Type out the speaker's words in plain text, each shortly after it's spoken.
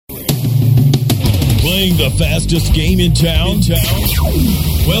Playing the fastest game in town?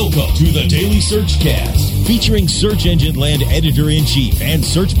 Welcome to the Daily Search Cast, featuring Search Engine Land Editor-in-Chief and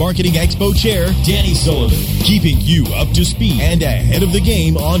Search Marketing Expo Chair, Danny Sullivan, keeping you up to speed and ahead of the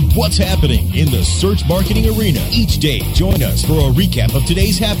game on what's happening in the search marketing arena. Each day, join us for a recap of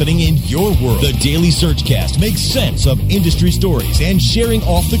today's happening in your world. The Daily Search Cast makes sense of industry stories and sharing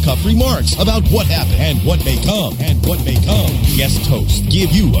off-the-cuff remarks about what happened and what may come. Guest hosts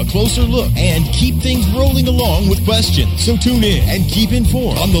give you a closer look and keep things rolling along with questions. So tune in and keep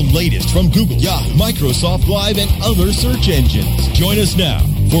informed on the latest from Google, Yahoo, Microsoft Live, and other search engines. Join us now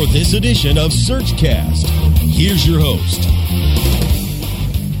for this edition of SearchCast. Here's your host.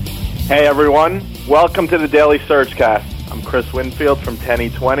 Hey everyone, welcome to the Daily SearchCast. I'm Chris Winfield from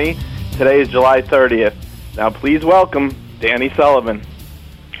 10E20. Today is July 30th. Now please welcome Danny Sullivan.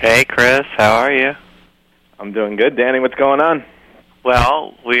 Hey Chris, how are you? I'm doing good. Danny, what's going on?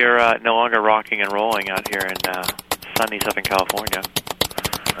 Well, we're no longer rocking and rolling out here in sunny Southern California.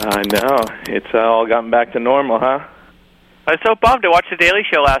 I know. It's all gotten back to normal, huh? I was so bummed to watch the Daily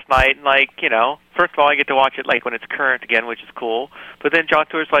Show last night, and first of all, I get to watch it when it's current again, which is cool. But then John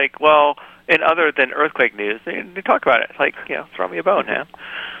Stewart's like, well, and other than earthquake news, they talk about it. It's like, throw me a bone, man.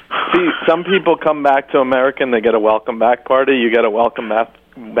 See, some people come back to America and they get a welcome back party. You get a welcome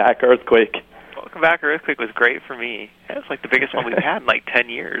back earthquake. Welcome back earthquake was great for me. It was the biggest one we've had in 10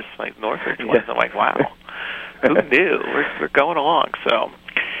 years, Northridge was. I'm like, wow, who knew? We're going along. So,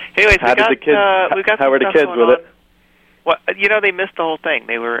 anyways, how were the kids with it? Well, they missed the whole thing.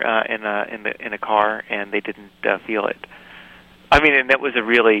 They were in a car and they didn't feel it. I mean, and that was a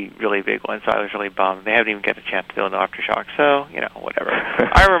really, really big one, so I was really bummed. They haven't even got a chance to feel an aftershock, so, whatever.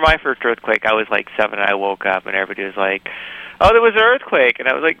 I remember my first earthquake, I was 7 and I woke up and everybody was like, oh, there was an earthquake. And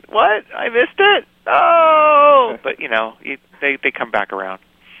I was like, what? I missed it? Oh! But, they come back around.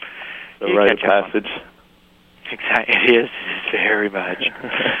 The rite of passage. Exactly. It is very much.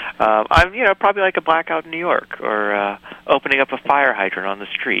 I'm, probably like a blackout in New York or opening up a fire hydrant on the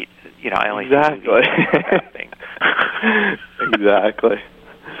street. I only exactly. Exactly.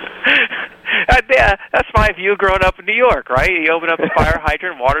 Yeah, that's my view growing up in New York, right? You open up a fire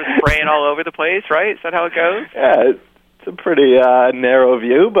hydrant, water's spraying all over the place, right? Is that how it goes? Yeah, it's a pretty narrow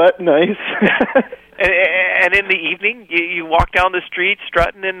view, but nice. And in the evening, you walk down the street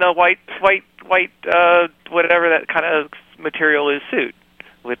strutting in the white, whatever that kind of material is suit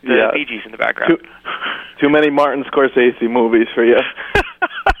with the Bee Gees in the background. Too many Martin Scorsese movies for you.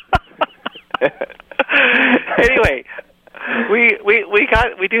 Anyway,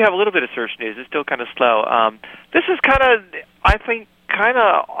 we do have a little bit of search news. It's still kind of slow. This is I think kind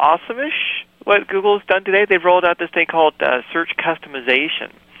of awesome-ish what Google's done today. They've rolled out this thing called search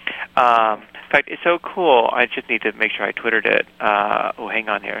customization. In fact, it's so cool. I just need to make sure I Twittered it. Hang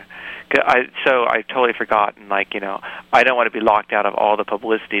on here. I totally forgot. And I don't want to be locked out of all the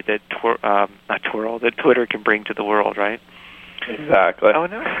publicity that that Twitter can bring to the world, right? Exactly. Oh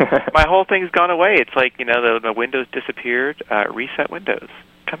no, my whole thing's gone away. It's the Windows disappeared. Reset Windows.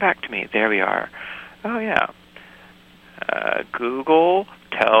 Come back to me. There we are. Oh yeah. Google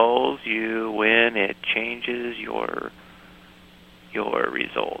tells you when it changes your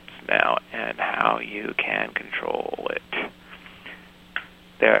results now and how you can control it.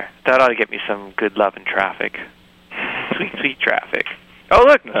 There. That ought to get me some good love and traffic. Sweet, sweet traffic. Oh,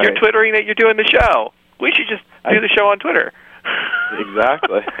 look, nice. You're twittering that you're doing the show. We should just do the show on Twitter.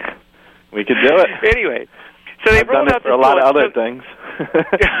 Exactly. We could do it. Anyway, so they rolled out for a lot of other things.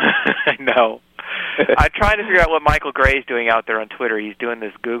 I know. I'm trying to figure out what Michael Gray's doing out there on Twitter. He's doing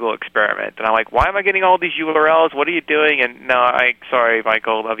this Google experiment. And I'm like, why am I getting all these URLs? What are you doing? And no, sorry,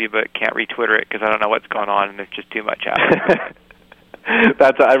 Michael, love you, but can't retwitter it because I don't know what's going on and there's just too much happening.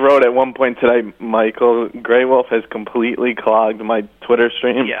 I wrote at one point today, Michael Graywolf has completely clogged my Twitter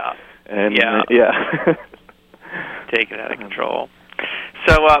stream. Yeah. And taken out of control.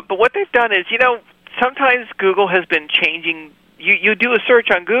 So, but what they've done is, sometimes Google has been changing. You do a search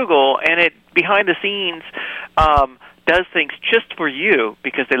on Google, and it behind the scenes does things just for you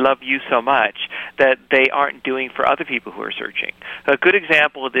because they love you so much that they aren't doing for other people who are searching. A good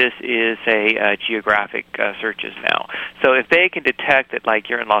example of this is, say, geographic searches now. So if they can detect that,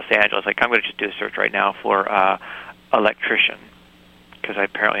 you're in Los Angeles, I'm going to just do a search right now for electrician because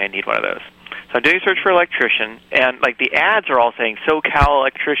apparently I need one of those. So I'm doing a search for electrician, and the ads are all saying SoCal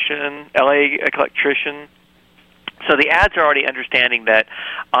electrician, LA electrician. So the ads are already understanding that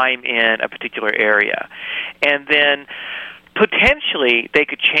I'm in a particular area. And then potentially they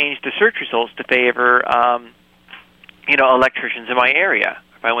could change the search results to favor, electricians in my area.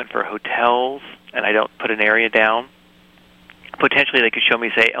 If I went for hotels and I don't put an area down, potentially they could show me,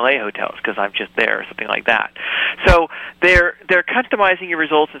 say, LA hotels because I'm just there or something like that. So they're customizing your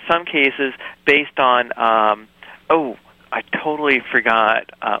results in some cases based on, I totally forgot.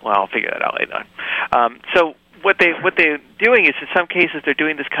 I'll figure that out later on. So what they're doing is in some cases they're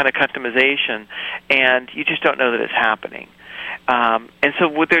doing this kind of customization, and you just don't know that it's happening. And so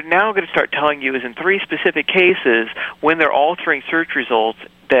what they're now going to start telling you is in 3 specific cases when they're altering search results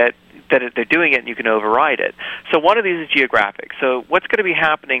that they're doing it and you can override it. So one of these is geographic. So what's going to be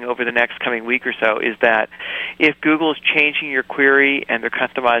happening over the next coming week or so is that if Google is changing your query and they're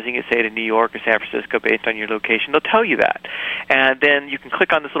customizing it, say, to New York or San Francisco based on your location, they'll tell you that. And then you can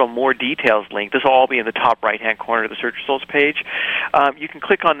click on this little more details link. This will all be in the top right-hand corner of the search results page. You can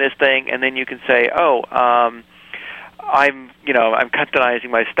click on this thing and then you can say, I'm customizing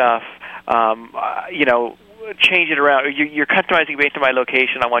my stuff, change it around. You're customizing based on my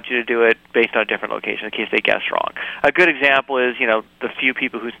location. I want you to do it based on a different location in case they guess wrong. A good example is, the few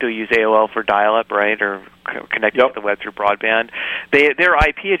people who still use AOL for dial-up, right, or connected to the web through broadband. Their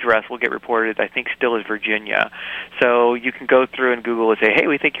IP address will get reported, I think, still as Virginia. So you can go through and Google and say, hey,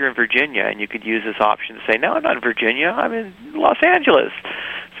 we think you're in Virginia, and you could use this option to say, no, I'm not in Virginia. I'm in Los Angeles.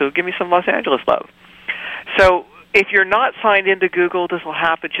 So give me some Los Angeles love. So if you're not signed into Google, this will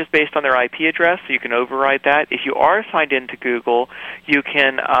happen just based on their IP address, so you can override that. If you are signed into Google, you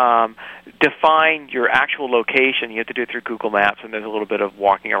can define your actual location. You have to do it through Google Maps, and there's a little bit of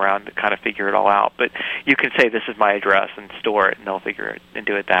walking around to kind of figure it all out. But you can say, this is my address, and store it, and they'll figure it and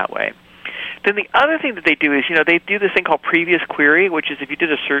do it that way. Then the other thing that they do is, they do this thing called previous query, which is if you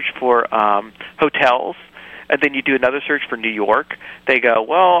did a search for hotels, and then you do another search for New York, they go,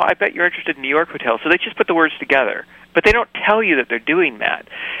 well, I bet you're interested in New York hotels. So they just put the words together. But they don't tell you that they're doing that.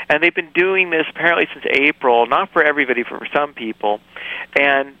 And they've been doing this apparently since April, not for everybody, but for some people.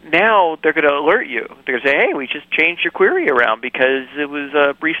 And now they're going to alert you. They're going to say, hey, we just changed your query around because it was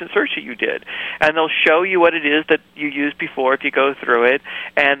a recent search that you did. And they'll show you what it is that you used before if you go through it,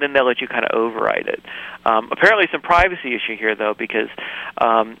 and then they'll let you kind of override it. Apparently some privacy issue here, though, because,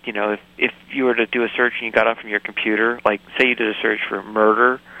 if you were to do a search and you got up from your computer, like say you did a search for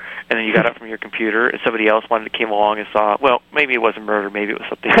murder, and then you got up from your computer, and somebody else came along and saw, well, maybe it wasn't murder, maybe it was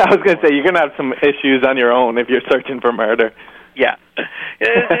something else. I was going to say, you're going to have some issues on your own if you're searching for murder. Yeah.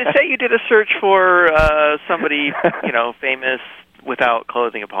 Say you did a search for somebody, famous without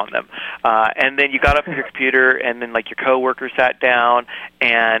clothing upon them. And then you got up from your computer, and then, your coworker sat down,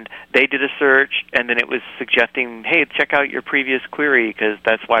 and they did a search, and then it was suggesting, hey, check out your previous query, because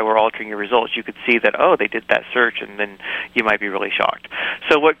that's why we're altering your results. You could see that, they did that search, and then you might be really shocked.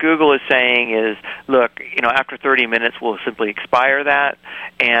 So what Google is saying is, look, after 30 minutes, we'll simply expire that,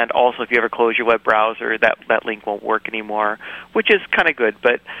 and also if you ever close your web browser, that link won't work anymore, which is kind of good,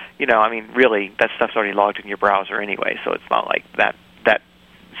 but, really, that stuff's already logged in your browser anyway, so it's not like that.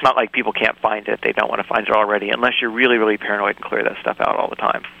 It's not like people can't find it. They don't want to find it already, unless you're really, really paranoid and clear that stuff out all the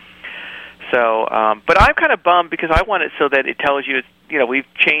time. So, but I'm kind of bummed because I want it so that it tells you, we've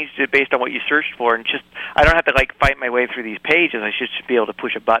changed it based on what you searched for, and I don't have to fight my way through these pages. I should just be able to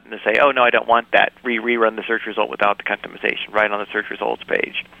push a button to say, oh no, I don't want that. Rerun the search result without the customization right on the search results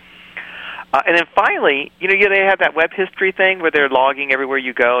page. And then finally, they have that web history thing where they're logging everywhere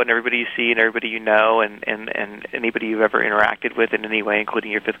you go and everybody you see and everybody you know and anybody you've ever interacted with in any way,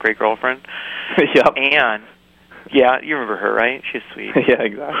 including your 5th grade girlfriend. Yep. And, yeah, you remember her, right? She's sweet. Yeah,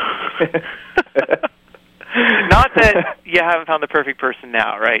 exactly. Not that you haven't found the perfect person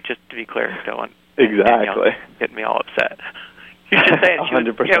now, right? Just to be clear, don't want getting me all upset. You're just saying she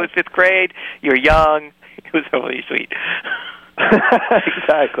was 5th grade, you were young, it was really sweet.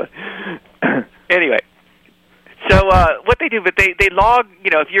 Exactly. Anyway, so what they do, but they log,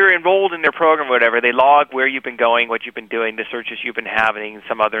 if you're enrolled in their program or whatever, they log where you've been going, what you've been doing, the searches you've been having,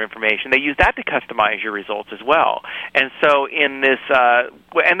 some other information. They use that to customize your results as well. And so in this,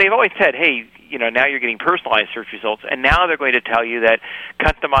 and they've always said, hey, now you're getting personalized search results, and now they're going to tell you that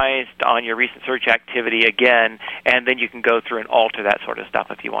customized on your recent search activity again, and then you can go through and alter that sort of stuff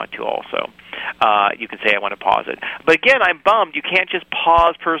if you want to also. You can say, I want to pause it. But again, I'm bummed. You can't just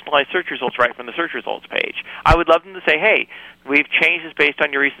pause personalized search results right from the search results page. I would love them to say, hey, we've changed this based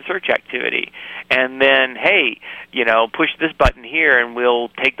on your recent search activity. And then, hey, push this button here, and we'll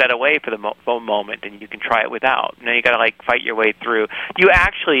take that away for the moment, and you can try it without. Now you got to fight your way through. You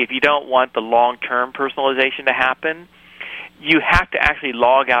actually, if you don't want the long-term personalization to happen, you have to actually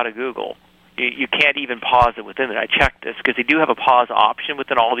log out of Google. You can't even pause it within it. I checked this because they do have a pause option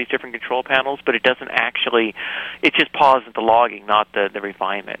within all these different control panels, but it doesn't actually. It just pauses the logging, not the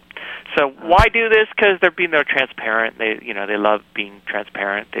refinement. So why do this? Because they're transparent. They love being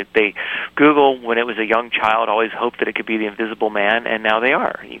transparent. Google, when it was a young child, always hoped that it could be the invisible man, and now they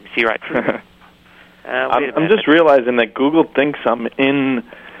are. You can see right through it. I'm just realizing that Google thinks I'm in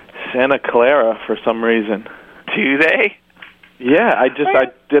Santa Clara for some reason. Do they? Yeah, I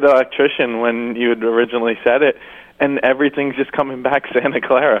did electrician when you had originally said it, and everything's just coming back Santa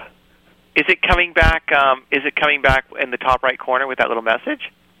Clara. Is it coming back? Is it coming back in the top right corner with that little message?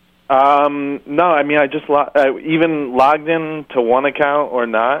 No, I mean I just even logged in to one account or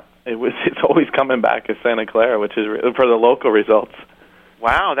not. It's always coming back as Santa Clara, which is for the local results.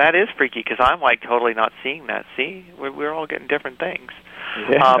 Wow, that is freaky because I'm like totally not seeing that. See, we're all getting different things.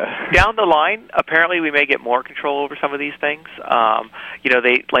 Yeah. Down the line, apparently we may get more control over some of these things.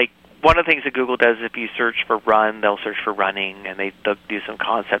 They like one of the things that Google does is if you search for run, they'll search for running, and they'll do some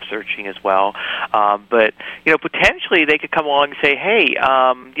concept searching as well. But potentially they could come along and say, hey,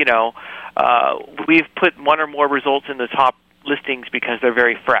 we've put one or more results in the top listings because they're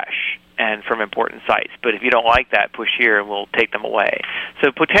very fresh and from important sites. But if you don't like that, push here and we'll take them away.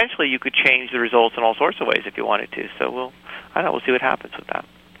 So potentially you could change the results in all sorts of ways if you wanted to. So we'll see what happens with that.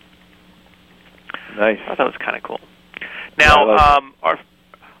 Nice. I thought that was kind of cool. Now,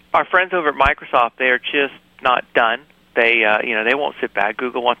 our friends over at Microsoft, they are just not done. They they won't sit back.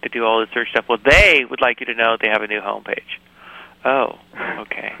 Google wants to do all the search stuff. Well, they would like you to know they have a new homepage. Oh,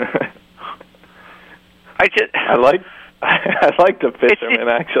 okay. I like the fisherman,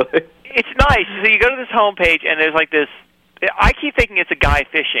 actually. It's nice. So you go to this homepage, and there's like this. I keep thinking it's a guy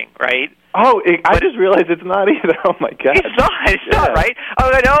fishing, right? Oh, I just realized it's not either. Oh my God! It's not, right?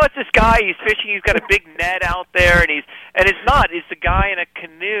 Oh, I know it's this guy. He's fishing. He's got a big net out there, and it's not. It's the guy in a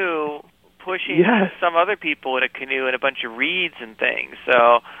canoe pushing some other people in a canoe and a bunch of reeds and things.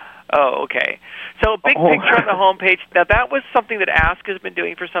 So. Oh, okay. So a big picture on the homepage. Now, that was something that Ask has been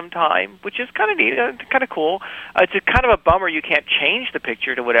doing for some time, which is kind of neat, kind of cool. It's a kind of a bummer you can't change the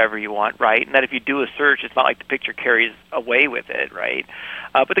picture to whatever you want, right? And that if you do a search, it's not like the picture carries away with it, right?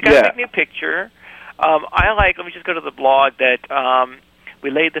 But they got a big new picture. Let me just go to the blog that we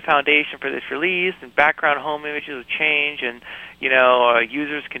laid the foundation for this release, and background home images will change, and,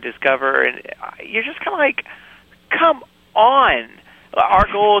 users can discover. And you're just kind of like, come on. Our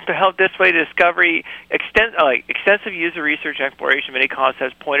goal is to help this way discovery, extensive user research and exploration. Many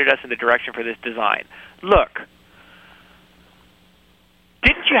concepts pointed us in the direction for this design. Look,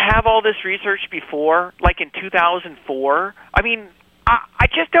 didn't you have all this research before, like in 2004? I mean, I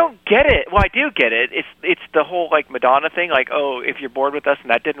just don't get it. Well, I do get it. It's the whole like Madonna thing. Like, oh, if you're bored with us and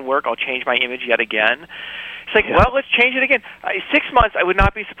that didn't work, I'll change my image yet again. It's like, well, let's change it again. 6 months, I would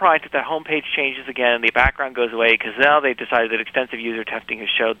not be surprised if the homepage changes again and the background goes away because now they've decided that extensive user testing has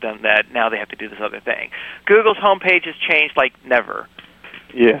showed them that now they have to do this other thing. Google's homepage has changed like never.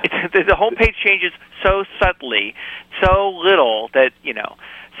 Yeah. The homepage changes so subtly, so little that,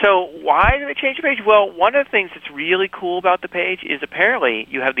 So why do they change the page? Well, one of the things that's really cool about the page is apparently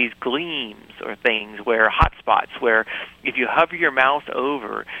you have these gleams or things where hotspots where if you hover your mouse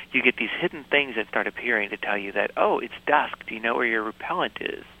over, you get these hidden things that start appearing to tell you that, oh, it's dusk. Do you know where your repellent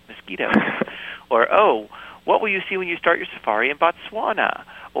is? Mosquitoes. Or, oh, what will you see when you start your safari in Botswana?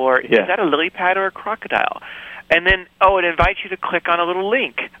 Or is that a lily pad or a crocodile? And then, it invites you to click on a little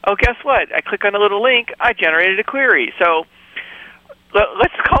link. Oh, guess what? I click on a little link, I generated a query. So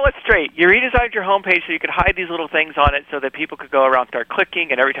let's call it straight. You redesigned your homepage so you could hide these little things on it so that people could go around and start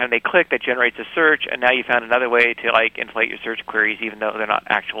clicking, and every time they click, that generates a search, and now you found another way to, inflate your search queries even though they're not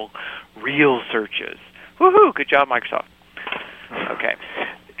actual real searches. Woohoo! Good job, Microsoft. Okay.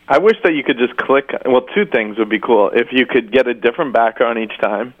 I wish that you could just click. Well, two things would be cool. If you could get a different background each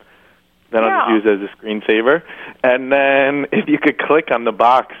time, then I'll just use it as a screensaver. And then if you could click on the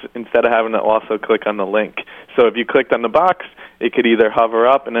box instead of having to also click on the link. So if you clicked on the box, it could either hover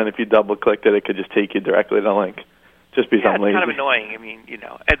up, and then if you double-clicked it, it could just take you directly to the link. Just be something lazy. It's kind of annoying. I mean,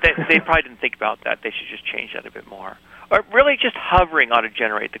 they probably didn't think about that. They should just change that a bit more. Or really just hovering ought to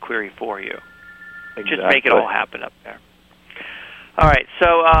generate the query for you. Exactly. Just make it all happen up there. All right,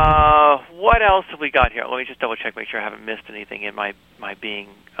 so what else have we got here? Let me just double-check, make sure I haven't missed anything in my being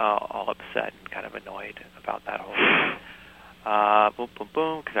all upset and kind of annoyed about that whole thing. Boom, boom,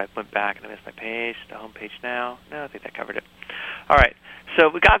 boom, because I went back and I missed my page, the home page now. No, I think that covered it. All right. So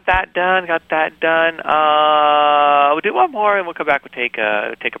we got that done. We'll do one more, and we'll come back. We'll take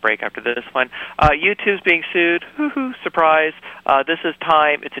a break after this one. YouTube's being sued. Hoo-hoo, surprise. This is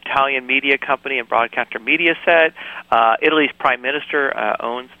Time. It's Italian media company and broadcaster Mediaset. Italy's prime minister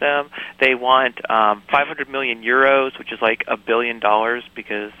owns them. They want 500 million euros, which is like $1 billion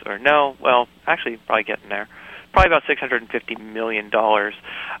actually, probably getting there. Probably about $650 million.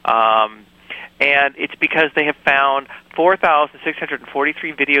 And it's because they have found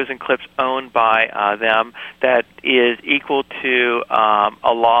 4,643 videos and clips owned by them that is equal to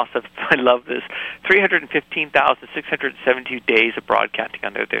a loss of, I love this, 315,672 days of broadcasting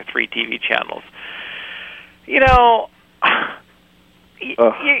on their 3 TV channels. I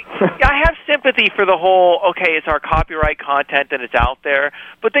have sympathy for the whole, okay, it's our copyright content and it's out there,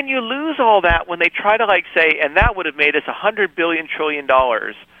 but then you lose all that when they try to say, and that would have made us $100 billion trillion.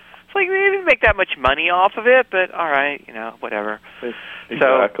 It's like, we didn't make that much money off of it, but all right, whatever.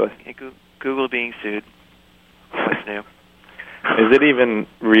 Exactly. So, Google being sued. What's new? Is it even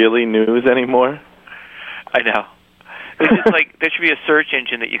really news anymore? I know. It's just there should be a search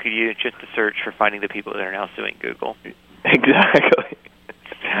engine that you could use just to search for finding the people that are now suing Google. Exactly.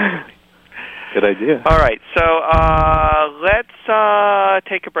 Good idea. All right, so let's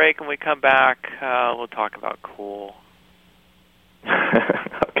take a break. When we come back, we'll talk about Cuil.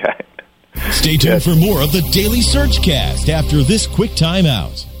 Okay. Stay tuned for more of the Daily Searchcast after this quick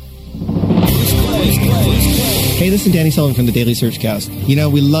timeout. Hey, this is Danny Sullivan from the Daily Searchcast.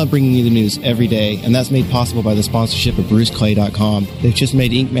 We love bringing you the news every day, and that's made possible by the sponsorship of BruceClay.com. They've just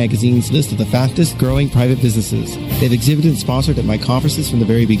made Inc. magazine's list of the fastest growing private businesses. They've exhibited and sponsored at my conferences from the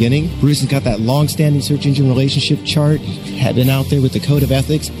very beginning. Bruce has got that long-standing search engine relationship chart, had been out there with the code of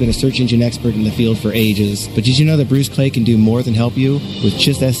ethics, been a search engine expert in the field for ages. But did you know that Bruce Clay can do more than help you with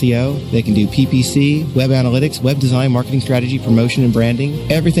just SEO? They can do PPC, web analytics, web design, marketing strategy, promotion, and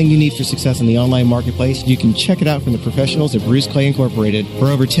branding. Everything you need for success in the online marketplace, you can check it out from the professionals at Bruce Clay Incorporated. For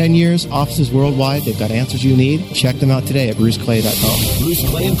over 10 years, offices worldwide, they've got answers you need. Check them out today at bruceclay.com. Bruce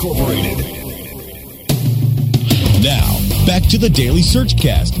Clay Incorporated. Now, back to the Daily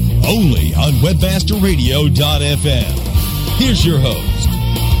Searchcast, only on webmasterradio.fm. Here's your host.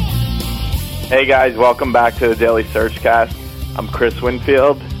 Hey guys, welcome back to the Daily Searchcast. I'm Chris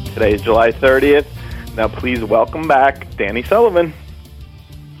Winfield. Today is July 30th. Now please welcome back Danny Sullivan.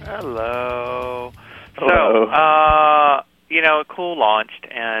 Hello. Hello. So, Cuil launched,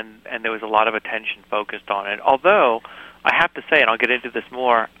 and there was a lot of attention focused on it. Although, I have to say, and I'll get into this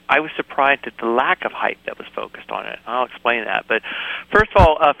more, I was surprised at the lack of hype that was focused on it. I'll explain that. But first of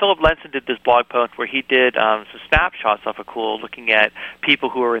all, Philip Lenson did this blog post where he did some snapshots off of Cuil, looking at people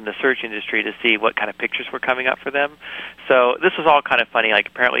who are in the search industry to see what kind of pictures were coming up for them. So this was all kind of funny.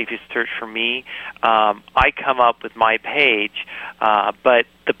 Apparently, if you search for me, I come up with my page, but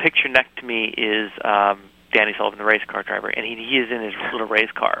the picture next to me is Danny Sullivan, the race car driver, and he is in his little race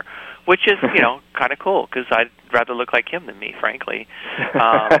car, which is, kind of cool, because I'd rather look like him than me, frankly.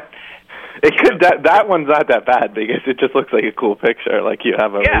 That one's not that bad, because it just looks like a cool picture, like you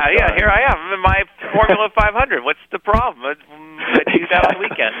have a race car. Here I am. I'm in my Formula 500. What's the problem? I do that on the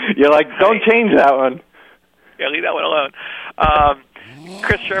weekend. You're like, don't change that one. Yeah, leave that one alone.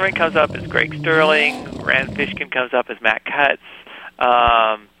 Chris Sherman comes up as Greg Sterling. Rand Fishkin comes up as Matt Cutts.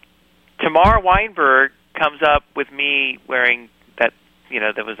 Tamar Weinberg comes up with me wearing that,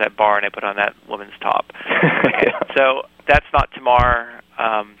 there was that bar and I put on that woman's top. So that's not Tamar.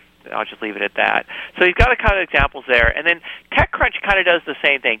 I'll just leave it at that. So he's got a kind of examples there. And then TechCrunch kind of does the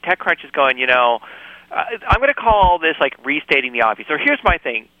same thing. TechCrunch is going, I'm going to call all this restating the obvious. Or here's my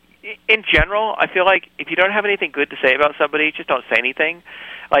thing. In general, I feel like if you don't have anything good to say about somebody, just don't say anything.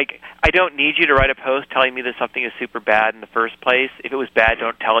 I don't need you to write a post telling me that something is super bad in the first place. If it was bad,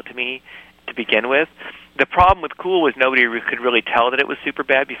 don't tell it to me to begin with. The problem with Cuil was nobody could really tell that it was super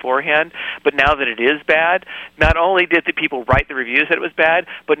bad beforehand, but now that it is bad, not only did the people write the reviews that it was bad,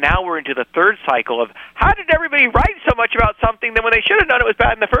 but now we're into the third cycle of how did everybody write so much about something then when they should have known it was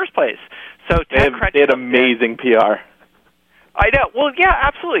bad in the first place? So TechCrunch they had amazing PR. I know. Well, yeah,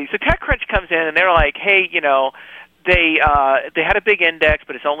 absolutely. So TechCrunch comes in and they're like, hey, they had a big index,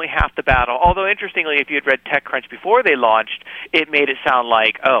 but it's only half the battle. Although, interestingly, if you had read TechCrunch before they launched, it made it sound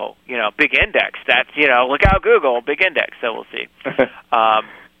like, big index. That's, look out, Google, big index. So we'll see.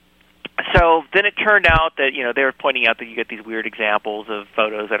 So then it turned out that, they were pointing out that you get these weird examples of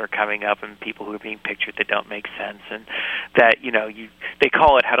photos that are coming up and people who are being pictured that don't make sense, and that, they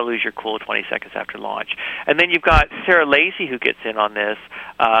call it How to Lose Your Cool 20 Seconds After Launch. And then you've got Sarah Lacy who gets in on this,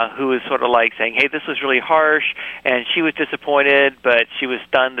 who is sort of like saying, hey, this was really harsh, and she was disappointed, but she was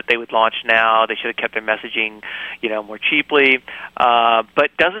stunned that they would launch now. They should have kept their messaging, more cheaply.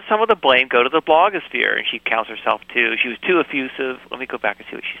 But doesn't some of the blame go to the blogosphere? And she counts herself, too. She was too effusive. Let me go back and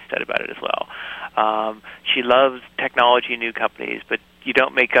see what she said about it as well. She loves technology and new companies, but you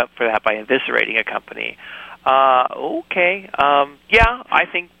don't make up for that by eviscerating a company. Okay. Yeah, I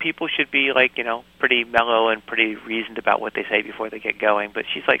think people should be pretty mellow and pretty reasoned about what they say before they get going. But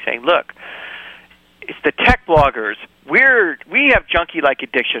she's like saying, look, it's the tech bloggers. We have junkie-like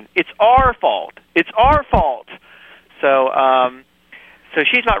addiction. It's our fault. It's our fault. So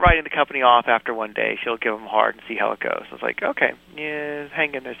she's not writing the company off after one day. She'll give them hard and see how it goes. I was like, okay, yeah,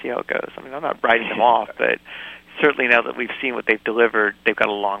 hang in there, see how it goes. I mean, I'm not writing them off, but certainly now that we've seen what they've delivered, they've got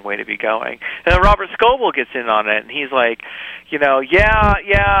a long way to be going. And then Robert Scoble gets in on it, and he's like,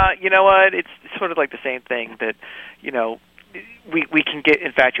 yeah, you know what? It's sort of like the same thing that, we can get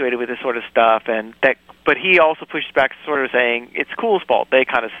infatuated with this sort of stuff, but he also pushes back, sort of saying it's Cuil's fault. They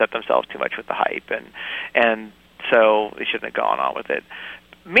kind of set themselves too much with the hype, and so they shouldn't have gone on with it.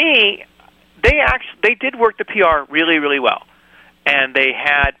 They did work the PR really, really well, and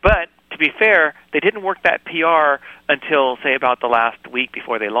but to be fair, they didn't work that PR until, say, about the last week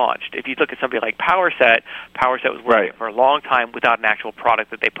before they launched. If you look at somebody like PowerSet was working for a long time without an actual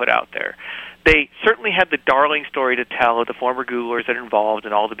product that they put out there. They certainly had the darling story to tell of the former Googlers that are involved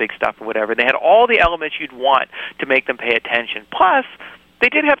and all the big stuff or whatever. They had all the elements you'd want to make them pay attention. Plus, they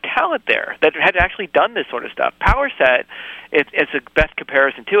did have talent there that had actually done this sort of stuff. PowerSet, it's a best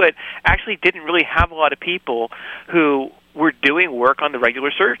comparison to it, actually didn't really have a lot of people who were doing work on the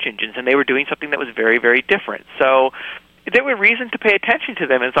regular search engines, and they were doing something that was very, very different. So there were reasons to pay attention to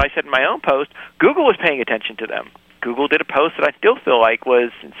them. As I said in my own post, Google was paying attention to them. Google did a post that I still feel like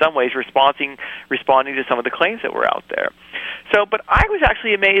was, in some ways, responding to some of the claims that were out there. But I was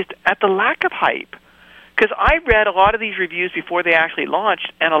actually amazed at the lack of hype, because I read a lot of these reviews before they actually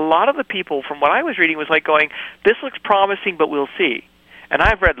launched, and a lot of the people, from what I was reading, was like going, this looks promising, but we'll see. And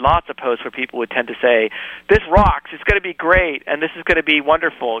I've read lots of posts where people would tend to say, this rocks, it's going to be great, and this is going to be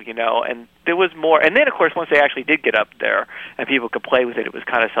wonderful, and there was more. And then, of course, once they actually did get up there and people could play with it, it was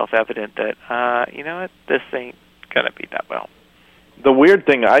kind of self-evident that, you know what, this ain't going to be that well. The weird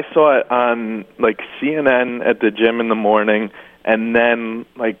thing, I saw it on, CNN at the gym in the morning, and then,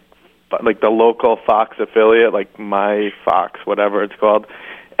 like the local Fox affiliate, like My Fox, whatever it's called,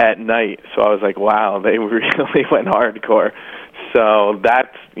 at night. So I was like, wow, they really went hardcore. So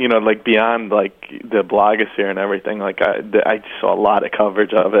that's, beyond, the blogosphere and everything, I saw a lot of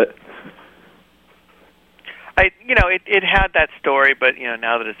coverage of it. It had that story, but,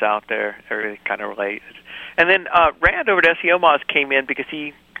 now that it's out there, everything kind of related. And then Rand over at SEO Moz came in because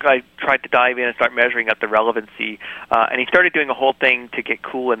I tried to dive in and start measuring up the relevancy, and he started doing a whole thing to get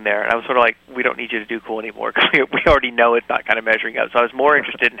Cuil in there. And I was sort of like, we don't need you to do Cuil anymore because we already know it's not kind of measuring up. So I was more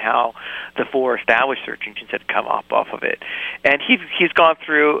interested in how the 4 established search engines had come up off of it. And he's gone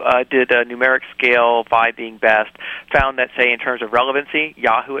through, did a numeric scale, 5 being best, found that, say, in terms of relevancy,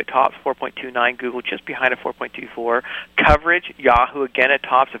 Yahoo at tops, 4.29, Google just behind at 4.24. Coverage, Yahoo again at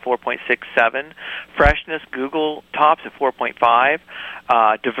tops at 4.67. Freshness, Google tops at 4.5.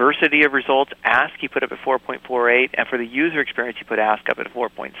 Diversity of results, Ask he put up at 4.48, and for the user experience he put Ask up at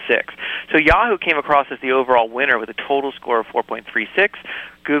 4.6. So Yahoo came across as the overall winner with a total score of 4.36,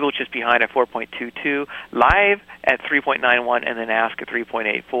 Google just behind at 4.22, Live at 3.91, and then Ask at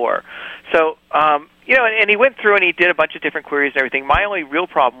 3.84. So, and he went through and he did a bunch of different queries and everything. My only real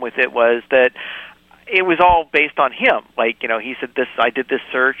problem with it was that it was all based on him. He said I did this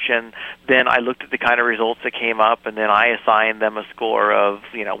search, and then I looked at the kind of results that came up, and then I assigned them a score of,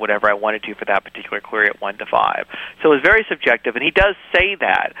 whatever I wanted to for that particular query at 1 to 5. So it was very subjective, and he does say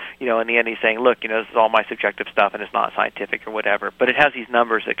that, in the end he's saying, look, this is all my subjective stuff, and it's not scientific or whatever, but it has these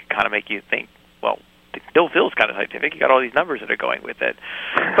numbers that can kind of make you think, well, it still feels kind of scientific. You got all these numbers that are going with it.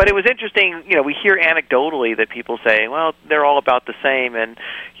 But it was interesting, we hear anecdotally that people say, well, they're all about the same. And,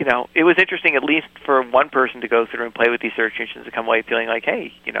 it was interesting at least for one person to go through and play with these search engines and come away feeling like,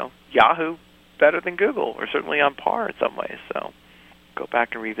 hey, Yahoo better than Google, or certainly on par in some ways. So go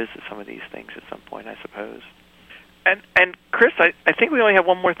back and revisit some of these things at some point, I suppose. And Chris, I think we only have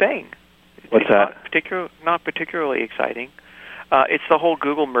one more thing. What's that? Not particularly exciting. It's the whole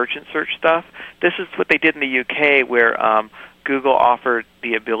Google merchant search stuff. This is what they did in the UK, where Google offered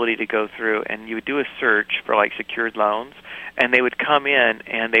the ability to go through and you would do a search for like secured loans, and they would come in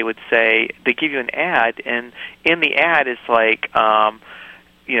and they would say, they give you an ad, and in the ad it's like,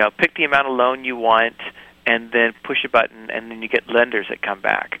 pick the amount of loan you want, and then push a button, and then you get lenders that come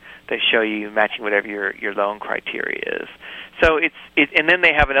back that show you matching whatever your loan criteria is. So and then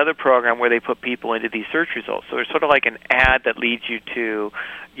they have another program where they put people into these search results. So it's sort of like an ad that leads you to,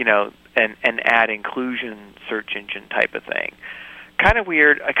 an ad inclusion search engine type of thing. Kind of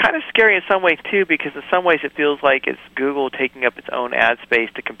weird, kind of scary in some ways too, because in some ways it feels like it's Google taking up its own ad space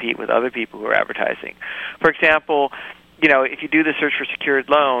to compete with other people who are advertising. For example, if you do the search for secured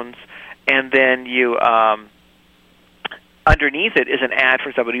loans, and then you underneath it is an ad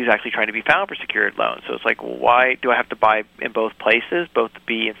for somebody who's actually trying to be found for secured loans. So it's like, well, why do I have to buy in both places, both to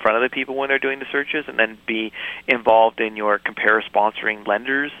be in front of the people when they're doing the searches and then be involved in your compare sponsoring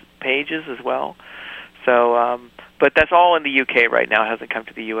lenders pages as well? So, but that's all in the UK right now. It hasn't come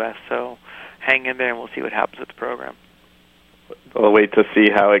to the US, so hang in there and we'll see what happens with the program. We'll wait to see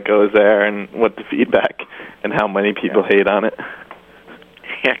how it goes there and what the feedback and how many people hate on it.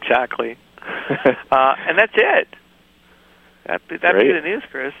 Yeah, exactly. And that's it. That'd be the news,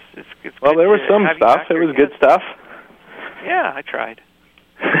 Chris. It's well, there was some stuff. It was good stuff. Yeah, I tried.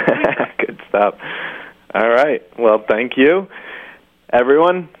 Good stuff. All right. Well, thank you,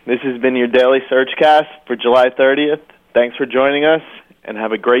 everyone. This has been your Daily Searchcast for July 30th. Thanks for joining us, and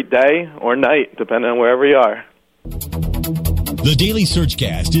have a great day or night, depending on wherever you are. The Daily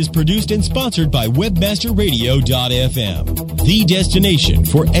Searchcast is produced and sponsored by WebmasterRadio.fm, the destination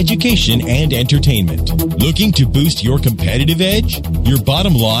for education and entertainment. Looking to boost your competitive edge, your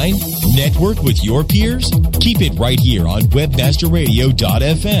bottom line, network with your peers? Keep it right here on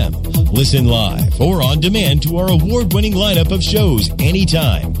WebmasterRadio.fm. Listen live or on demand to our award-winning lineup of shows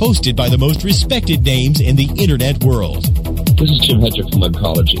anytime, hosted by the most respected names in the Internet world. This is Jim Hedrick from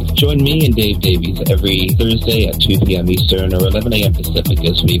Webcology. Join me and Dave Davies every Thursday at 2 p.m. Eastern or 11 a.m. Pacific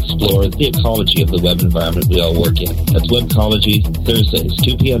as we explore the ecology of the web environment we all work in. That's Webcology, Thursdays,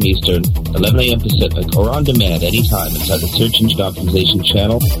 2 p.m. Eastern, 11 a.m. Pacific, or on demand anytime inside the Search Engine Optimization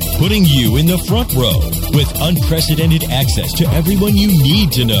channel. Putting you in the front row with unprecedented access to everyone you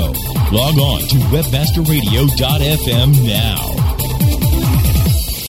need to know. Log on to WebmasterRadio.fm now.